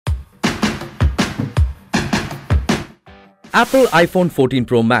Apple iPhone 14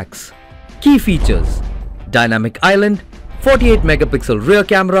 Pro Max. Key features: Dynamic Island, 48 megapixel rear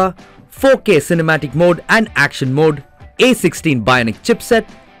camera, 4K cinematic mode and action mode, A16 Bionic chipset,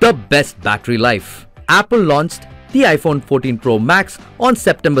 the best battery life. Apple launched the iPhone 14 Pro Max on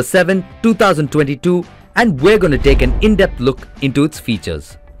September 7, 2022, and we're going to take an in-depth look into its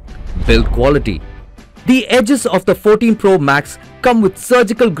features. Build quality. The edges of the 14 Pro Max come with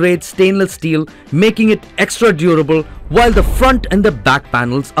surgical grade stainless steel, making it extra durable, while the front and the back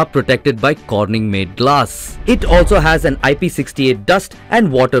panels are protected by Corning made glass. It also has an IP68 dust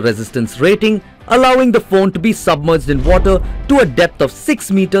and water resistance rating, allowing the phone to be submerged in water to a depth of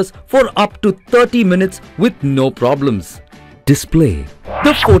 6 meters for up to 30 minutes with no problems. Display.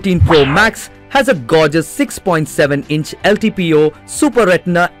 The 14 Pro Max has a gorgeous 6.7-inch LTPO Super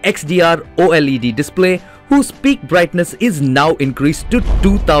Retina HDR OLED display whose peak brightness is now increased to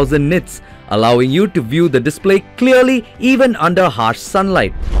 2000 nits, allowing you to view the display clearly even under harsh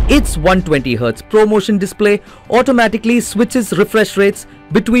sunlight. Its 120Hz ProMotion display automatically switches refresh rates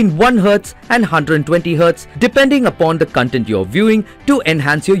between 1Hz and 120Hz depending upon the content you're viewing to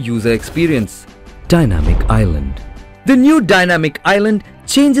enhance your user experience. Dynamic Island. The new Dynamic Island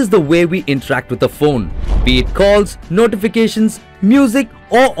changes the way we interact with the phone, be it calls, notifications, music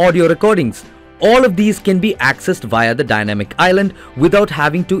or audio recordings. All of these can be accessed via the Dynamic Island without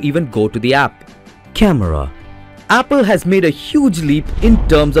having to even go to the app. Camera. Apple has made a huge leap in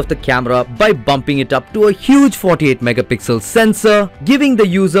terms of the camera by bumping it up to a huge 48 megapixel sensor, giving the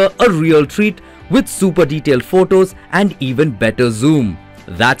user a real treat with super detailed photos and even better zoom.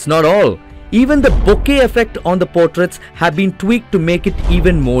 That's not all. Even the bokeh effect on the portraits have been tweaked to make it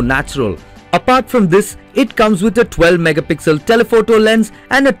even more natural. Apart from this, it comes with a 12 megapixel telephoto lens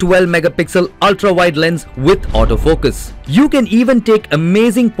and a 12 megapixel ultra-wide lens with autofocus. You can even take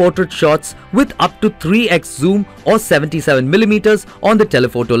amazing portrait shots with up to 3x zoom or 77mm on the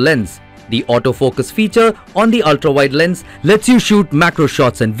telephoto lens. The autofocus feature on the ultra-wide lens lets you shoot macro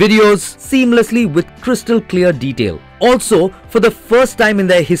shots and videos seamlessly with crystal clear detail. Also, for the first time in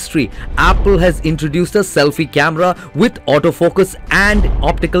their history, Apple has introduced a selfie camera with autofocus and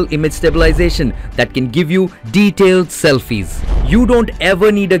optical image stabilization that can give you detailed selfies. You don't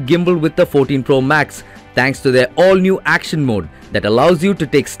ever need a gimbal with the 14 Pro Max thanks to their all-new action mode that allows you to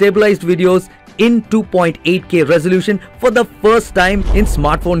take stabilized videos in 2.8K resolution for the first time in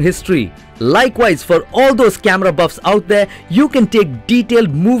smartphone history. Likewise, for all those camera buffs out there, you can take detailed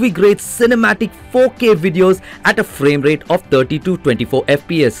movie-grade cinematic 4K videos at a frame rate of 30 to 24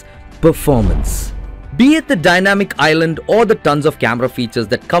 FPS. Performance. Be it the Dynamic Island or the tons of camera features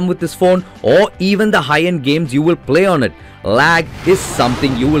that come with this phone or even the high-end games you will play on it, lag is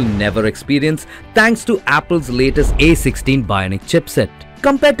something you will never experience thanks to Apple's latest A16 Bionic chipset.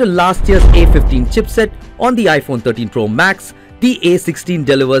 Compared to last year's A15 chipset on the iPhone 13 Pro Max, the A16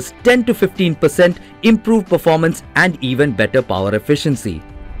 delivers 10 to 15% improved performance and even better power efficiency.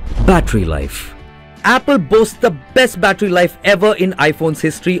 Battery life. Apple boasts the best battery life ever in iPhone's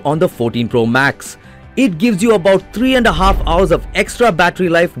history on the 14 Pro Max. It gives you about 3.5 hours of extra battery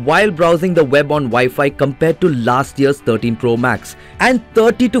life while browsing the web on Wi-Fi compared to last year's 13 Pro Max, and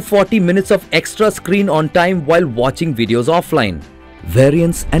 30 to 40 minutes of extra screen on time while watching videos offline.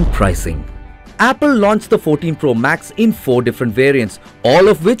 Variants and pricing. Apple launched the 14 Pro Max in 4 different variants, all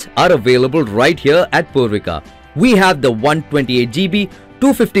of which are available right here at Poorvika. We have the 128GB,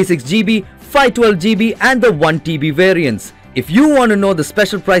 256GB, 512GB and the 1TB variants. If you want to know the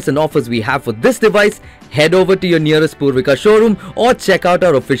special price and offers we have for this device, head over to your nearest Poorvika showroom or check out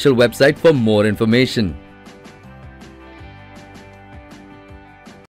our official website for more information.